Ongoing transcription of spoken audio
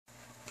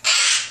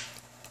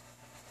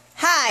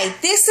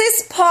Alright, this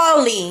is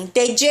Paulie,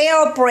 the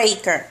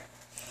jailbreaker.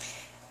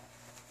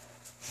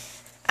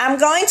 I'm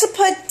going to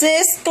put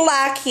this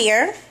lock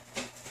here.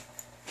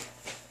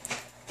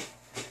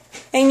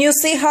 And you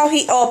see how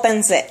he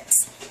opens it.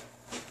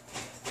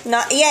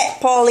 Not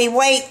yet, Paulie,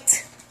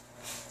 wait.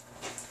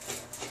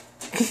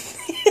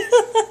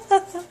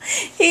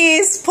 He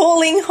is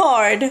pulling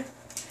hard.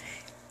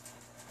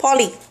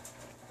 Paulie.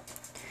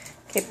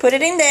 Okay, put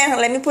it in there.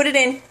 Let me put it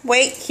in.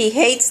 Wait, he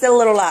hates the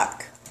little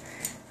lock.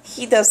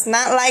 He does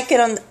not like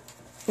it on the...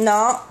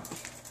 No.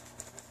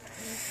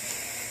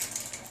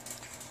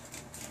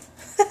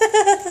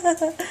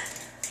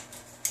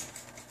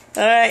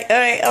 Alright.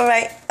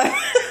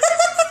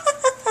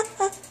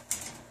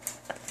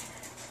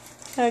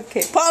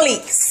 Okay,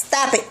 Paulie,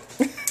 stop it.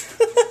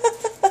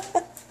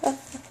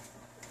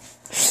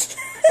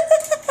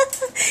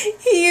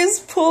 He is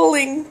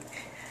pulling.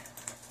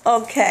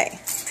 Okay.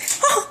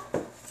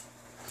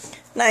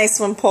 Nice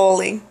one,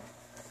 Paulie.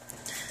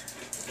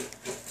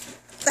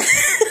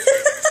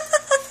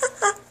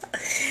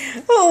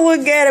 Oh,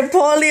 we'll get it,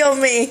 Paulie on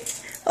me.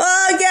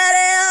 Oh, get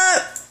it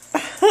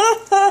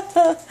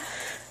up.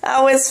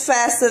 I was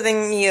faster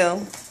than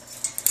you.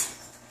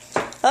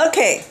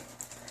 Okay.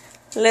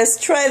 Let's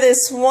try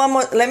this one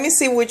more. Let me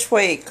see which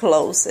way it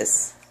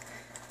closes.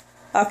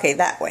 Okay,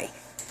 that way.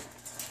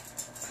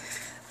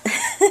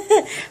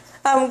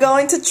 I'm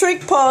going to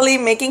trick Paulie,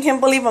 making him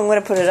believe I'm going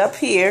to put it up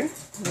here.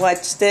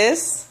 Watch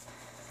this.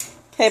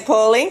 Okay,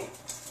 Paulie.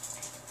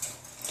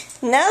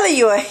 Now that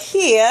you are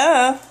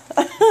here,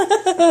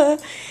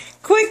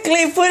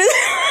 quickly put it.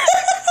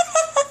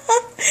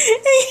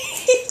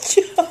 He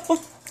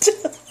jumped.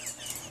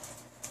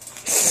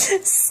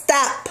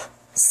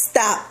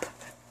 Stop.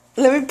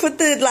 Let me put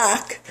the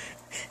lock.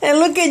 And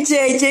look at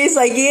Jade. Jade's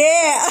like,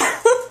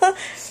 yeah.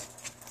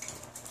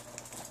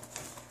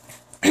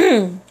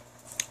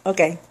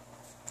 Okay.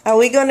 Are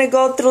we going to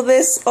go through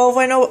this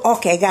over and over?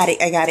 Okay, I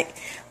got it.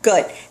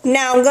 Good.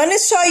 Now I'm going to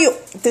show you.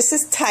 This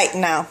is tight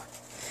now.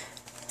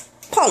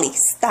 Paulie,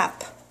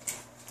 stop.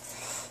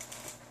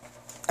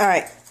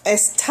 Alright,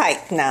 it's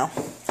tight now.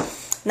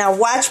 Now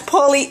watch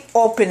Paulie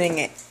opening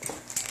it.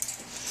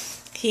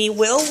 He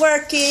will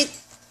work it.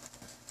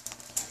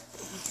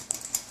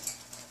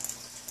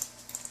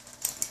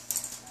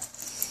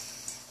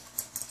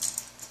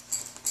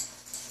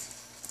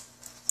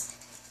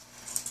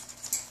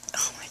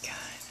 Oh my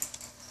God.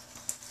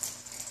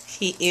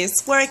 He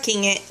is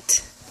working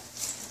it.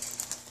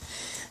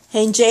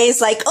 And Jay's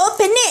like,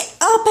 open it.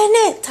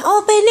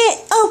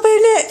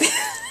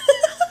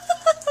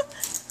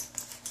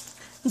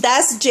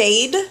 That's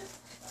Jade.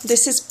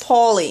 This is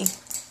Paulie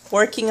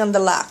working on the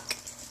lock.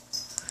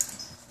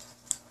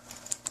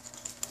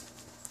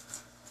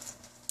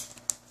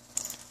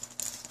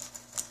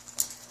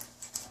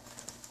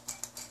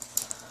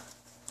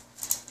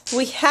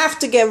 We have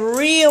to get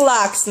real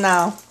locks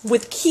now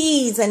with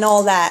keys and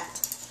all that.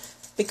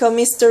 Because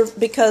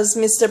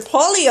Mr.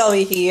 Paulie over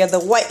here, the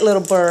white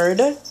little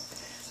bird,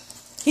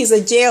 he's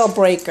a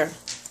jailbreaker.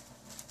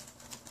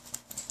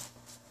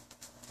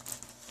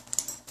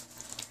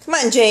 Come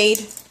on,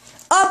 Jade.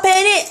 Open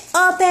it.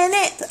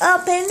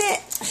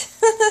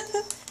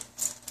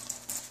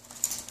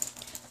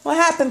 What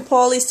happened,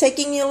 Paulie? It's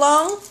taking you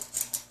long?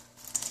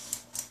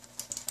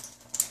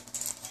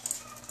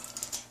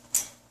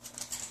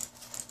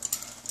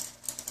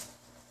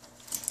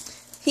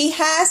 He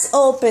has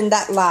opened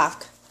that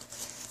lock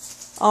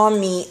on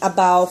me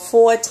about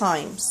 4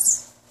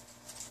 times.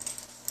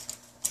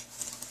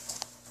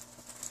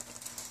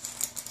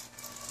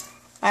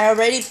 I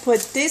already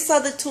put these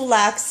other 2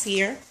 locks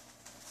here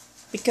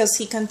because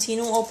he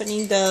continued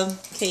opening the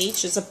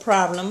cage. It's a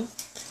problem.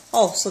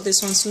 Oh, so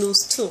this one's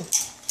loose too.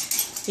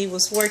 He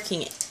was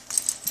working it.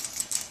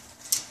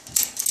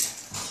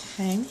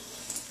 Okay.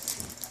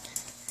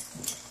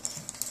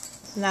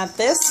 Now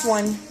this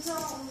one.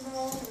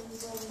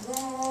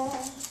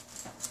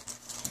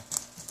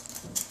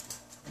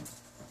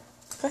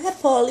 Go ahead,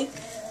 Paulie.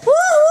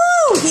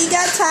 Woo! He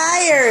got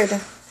tired.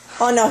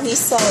 Oh no, he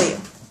saw you.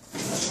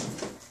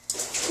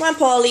 Come on,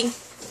 Paulie.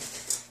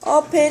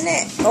 Open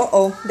it.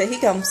 Uh-oh, there he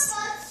comes.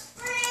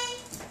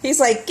 He's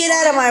like, get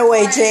out of my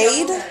way,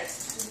 Jade. I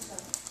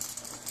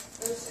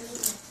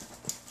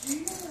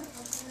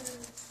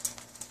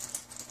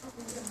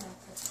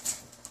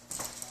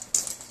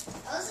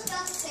was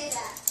about to say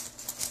that.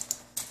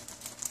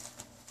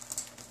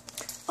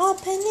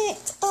 Open it.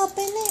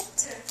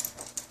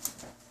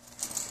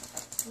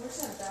 Where's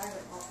that bag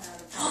of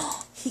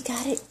all He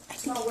got it. I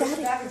think he got where's the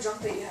it. bag of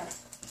junk that you have?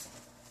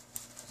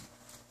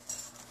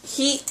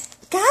 He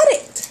got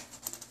it.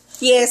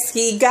 Yes,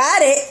 he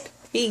got it.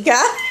 He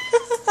got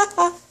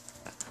it.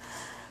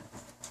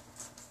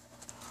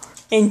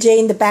 And Jay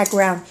in the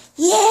background.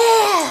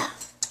 Yeah.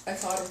 I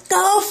caught him.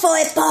 Go for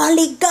it,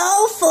 Paulie.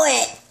 Go for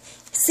it.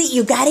 See,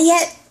 you got it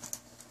yet?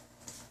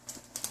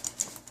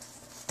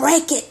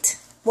 Break it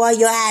while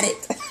you're at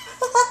it.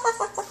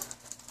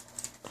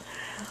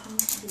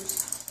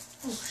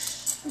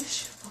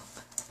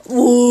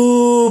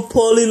 Ooh,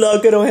 Paulie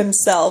locked it on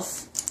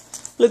himself.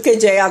 Look at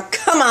Jay.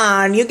 Come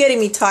on, you're getting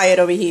me tired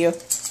over here.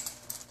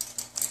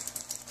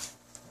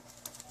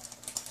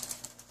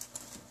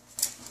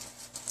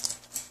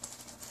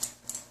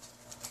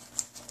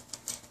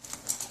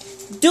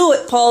 Do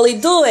it,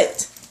 Paulie, do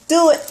it.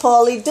 Do it,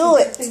 Paulie, do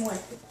it. Thing away,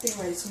 it's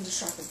going to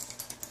distract him.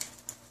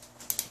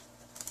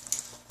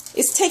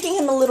 It's taking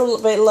him a little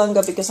bit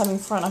longer because I'm in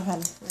front of him.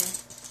 Yeah.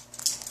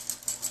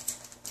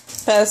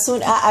 But as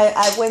soon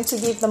I went to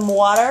give them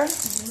water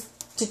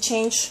to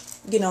change,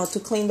 you know, to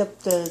clean the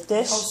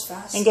dish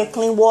and get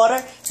clean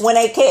water. When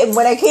I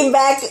came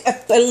back,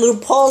 a little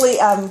Paulie,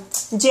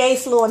 Jay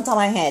flew onto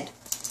my head.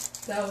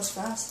 That was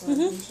fast.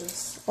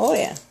 Oh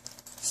yeah.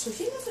 So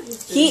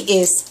He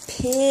is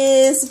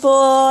pissed,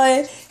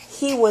 boy.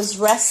 He was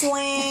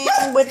wrestling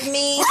with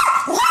me.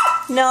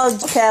 No,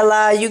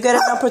 Bella, you get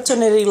an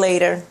opportunity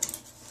later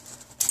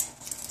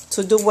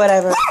to do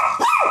whatever.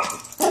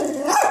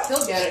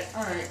 He'll get it.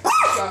 Alright.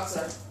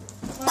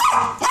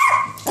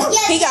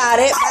 He got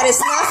it, but it's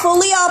not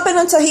fully open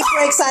until he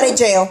breaks out of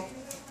jail.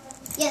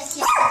 Yes,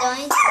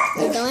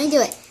 you're going to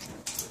do it.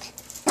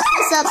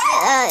 What's up?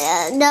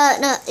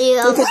 No, you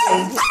don't. You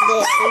can't do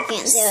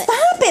it.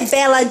 Stop it,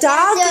 Bella,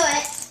 dog. Do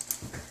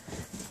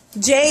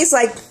it. Jay's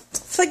like,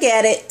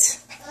 forget it.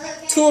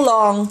 Okay. Too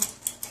long.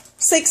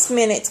 6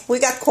 minutes. We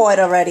got caught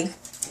already.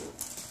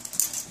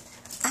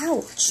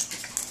 Ouch.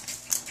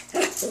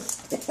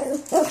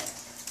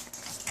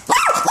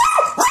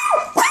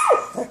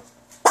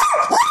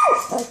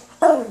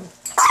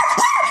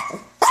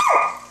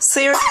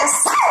 Serious?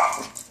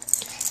 Stop.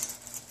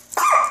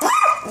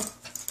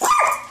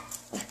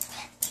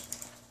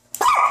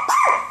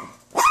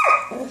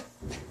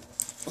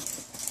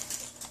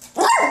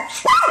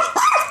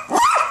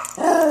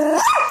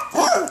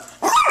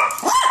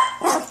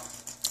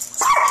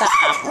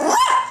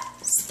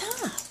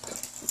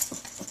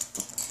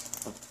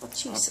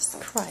 Jesus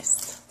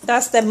Christ.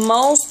 That's the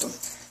most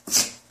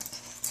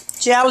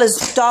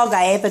jealous dog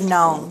I ever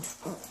known.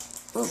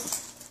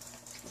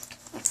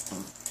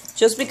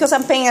 Just because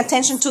I'm paying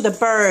attention to the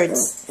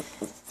birds.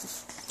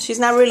 She's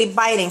not really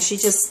biting.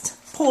 She's just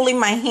pulling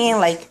my hand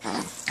like,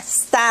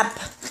 stop.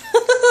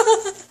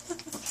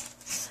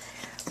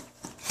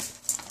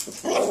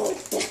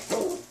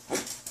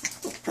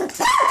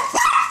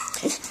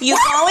 You're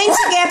going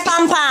to get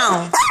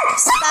pound.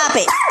 Stop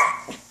it.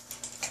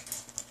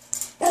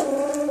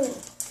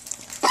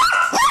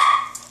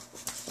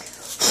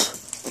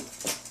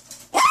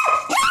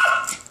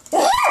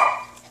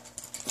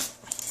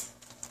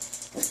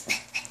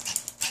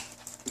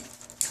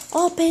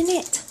 Open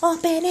it,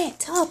 open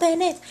it,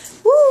 open it.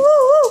 Woo,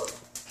 woo, woo.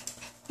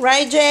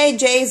 Right, Jay?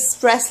 Jay's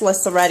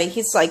restless already.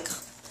 He's like,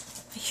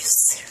 are you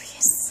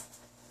serious?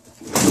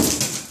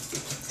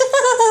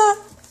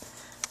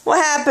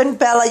 What happened,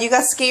 Bella? You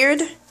got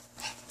scared?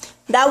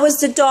 That was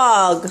the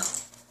dog.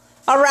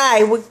 All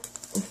right.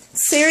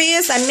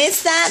 Serious? I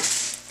missed that?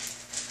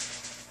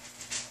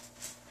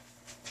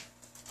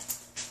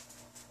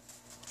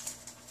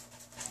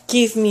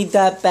 Give me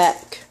that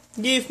back.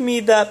 Give me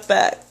that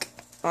back.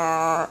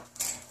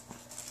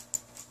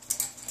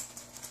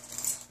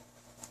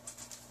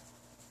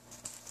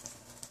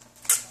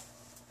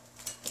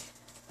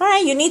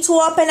 Alright, you need to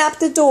open up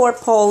the door,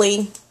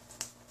 Paulie.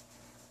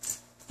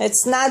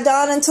 It's not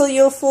done until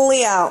you're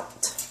fully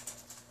out.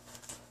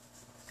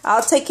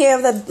 I'll take care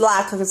of the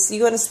lock because you're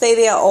going to stay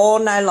there all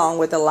night long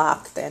with the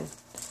lock then.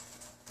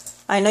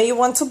 I know you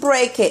want to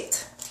break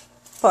it,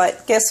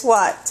 but guess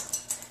what?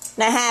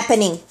 Not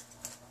happening.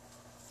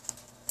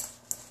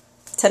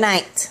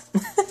 Tonight.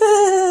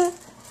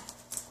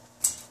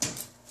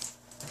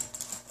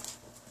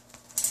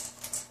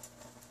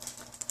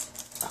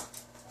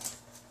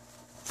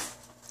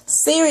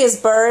 Serious,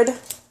 bird.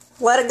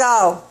 Let it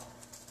go.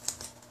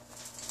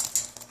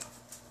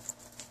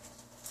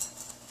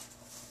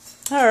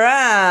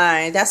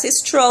 Alright, that's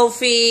his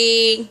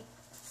trophy.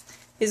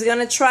 He's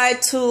gonna try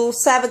to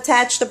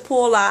sabotage the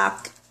pool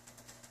lock.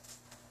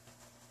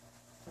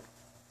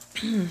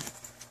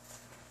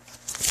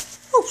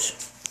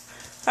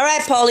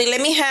 Alright, Paulie,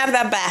 let me have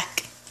that back.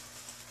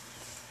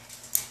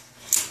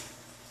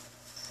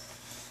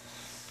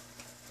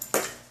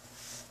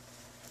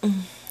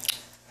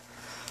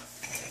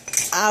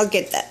 I'll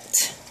get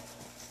that.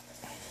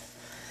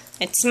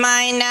 It's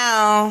mine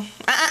now.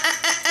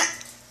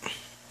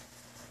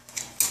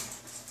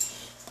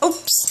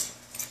 Oops.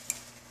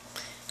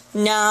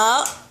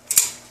 No.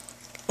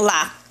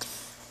 Lock.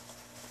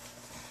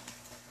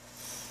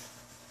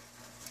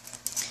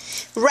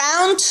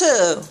 Round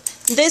 2.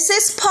 This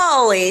is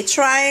Paulie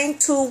trying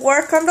to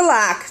work on the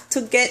lock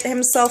to get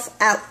himself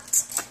out.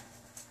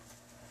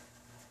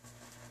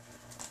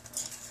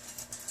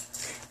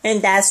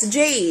 And that's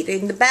Jade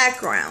in the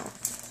background.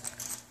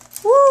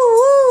 Woo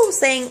woo,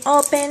 saying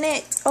open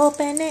it,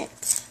 open it.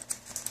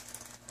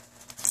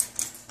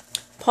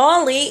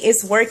 Paulie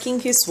is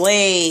working his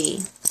way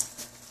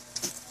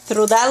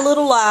through that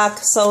little lock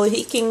so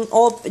he can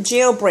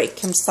jailbreak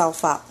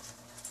himself out.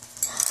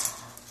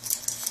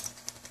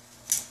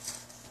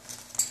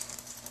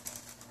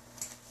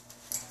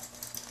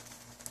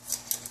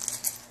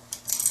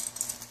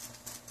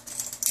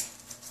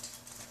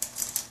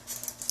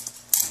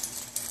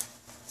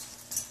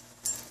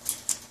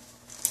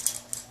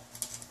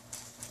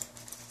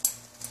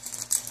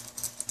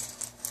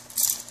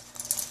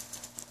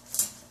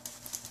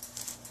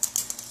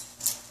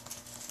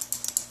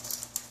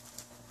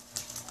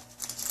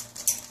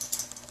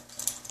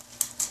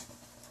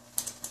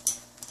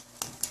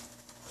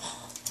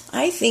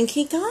 I think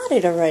he got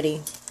it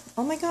already.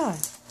 Oh my god.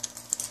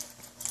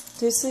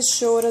 This is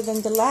shorter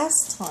than the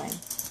last time.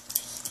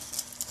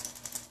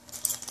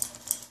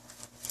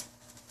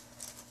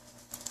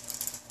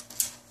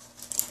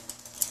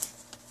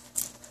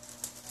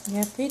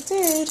 Yep, he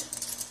did.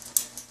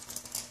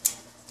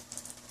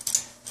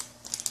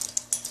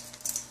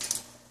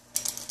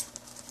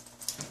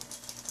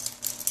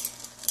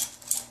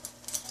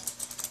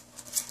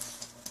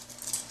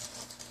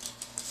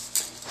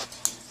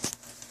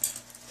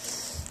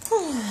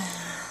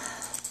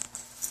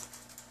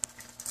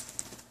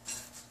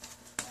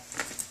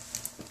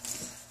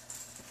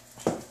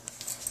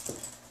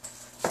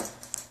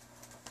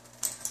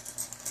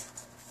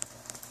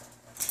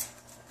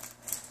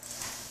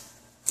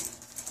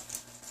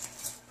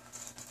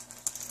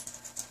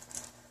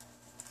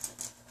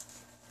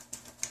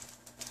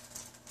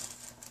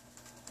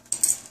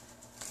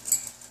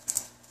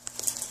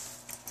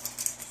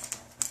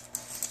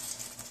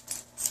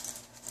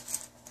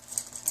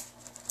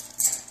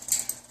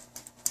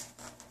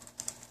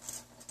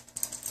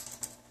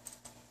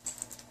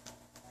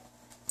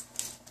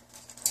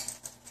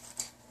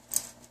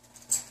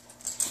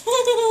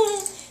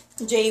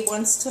 Jay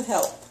wants to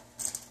help.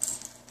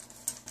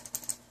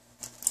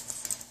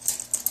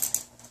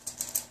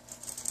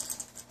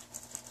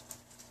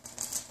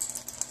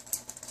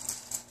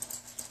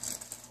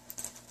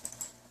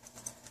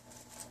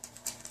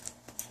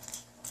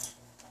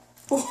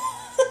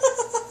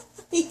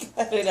 He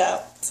got it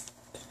out.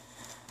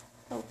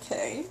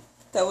 Okay,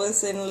 that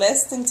was in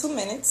less than 2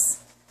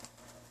 minutes.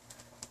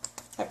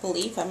 I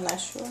believe, I'm not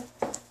sure.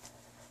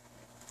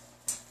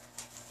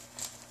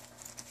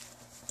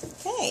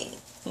 Okay,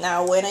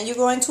 now when are you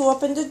going to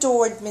open the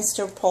door,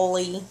 Mr.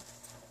 Paulie?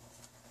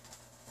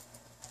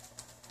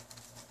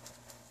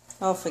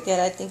 Oh, forget,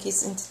 I think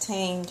he's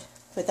entertained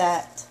with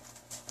that.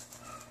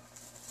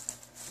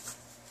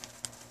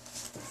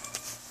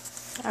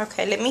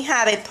 Okay, let me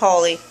have it,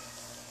 Paulie.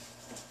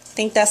 I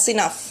think that's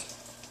enough.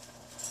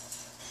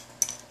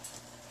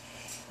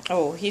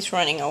 Oh, he's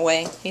running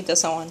away. He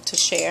doesn't want to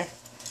share.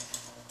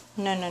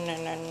 No, no, no,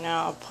 no,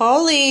 no.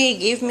 Paulie,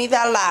 give me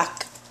that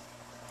lock.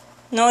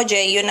 No,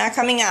 Jay, you're not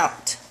coming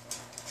out.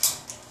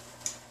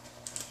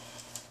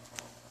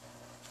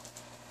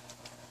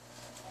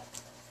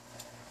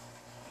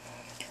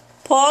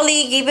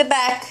 Paulie, give it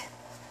back.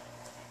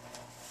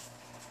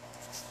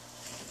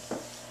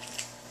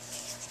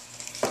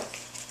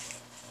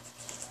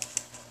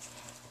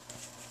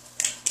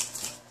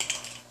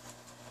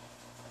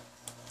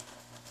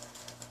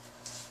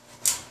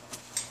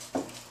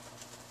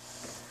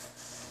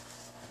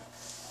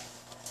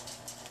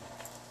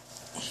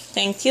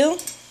 Thank you.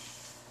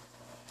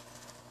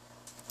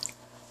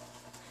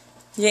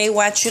 Jay,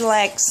 watch your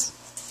legs.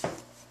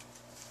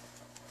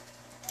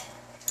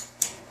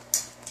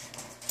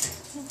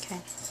 Okay.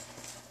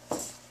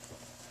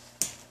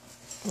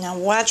 Now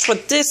watch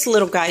what this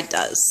little guy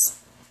does.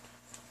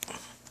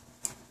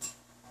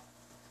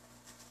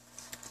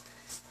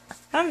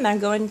 I'm not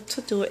going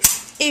to do it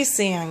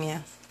easy on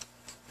you.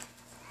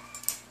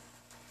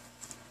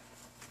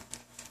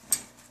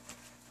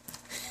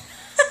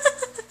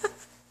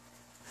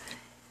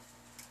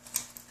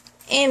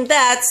 And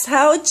that's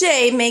how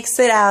Jay makes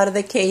it out of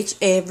the cage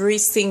every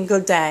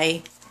single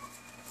day.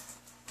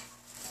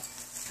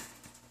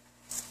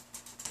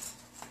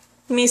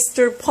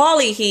 Mr.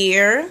 Paulie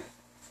here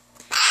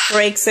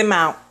breaks him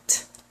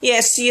out.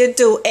 Yes, you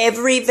do.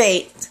 Every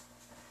bait.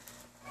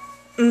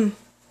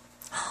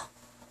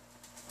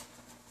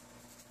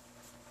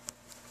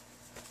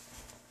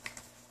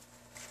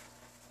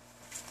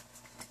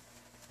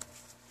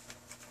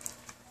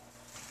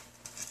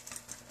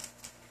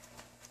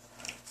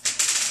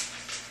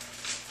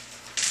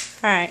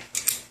 Alright,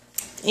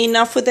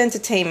 enough with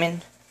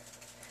entertainment.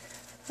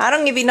 I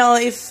don't even know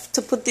if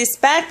to put this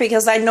back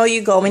because I know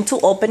you're going to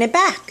open it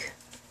back.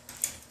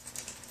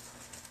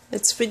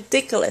 It's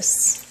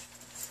ridiculous.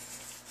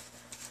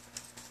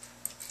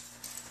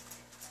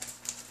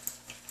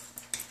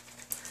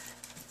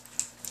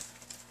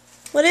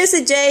 What is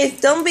it, Jay?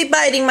 Don't be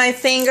biting my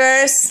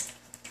fingers.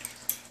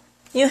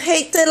 You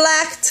hate the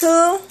lack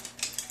too?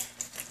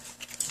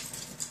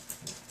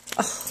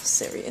 Oh,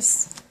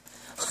 serious.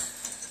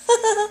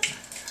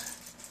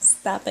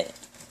 Stop it.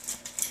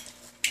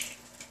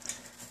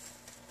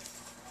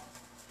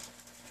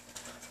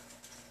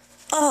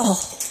 Oh,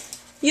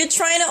 you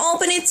trying to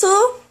open it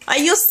too? Are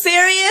you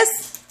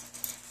serious?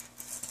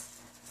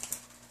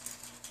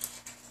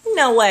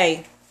 No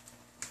way.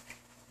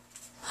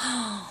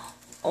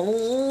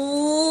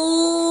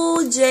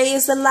 Oh, Jay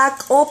is a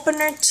lock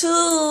opener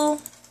too.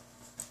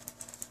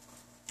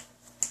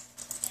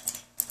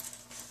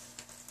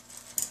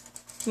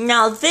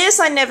 Now this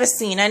I never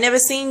seen. I never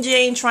seen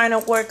Jay trying to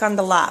work on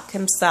the lock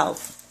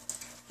himself.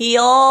 He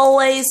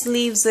always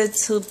leaves it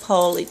to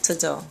Paulie to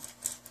do.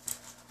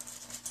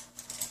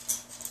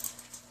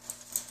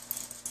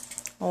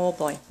 Oh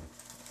boy.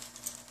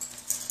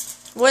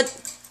 What?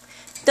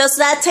 Does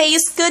that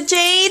taste good,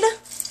 Jade?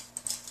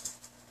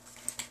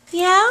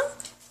 Yeah?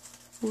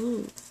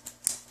 Ooh.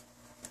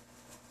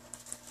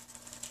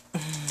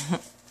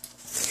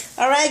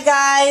 Alright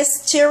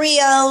guys,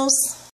 Cheerios.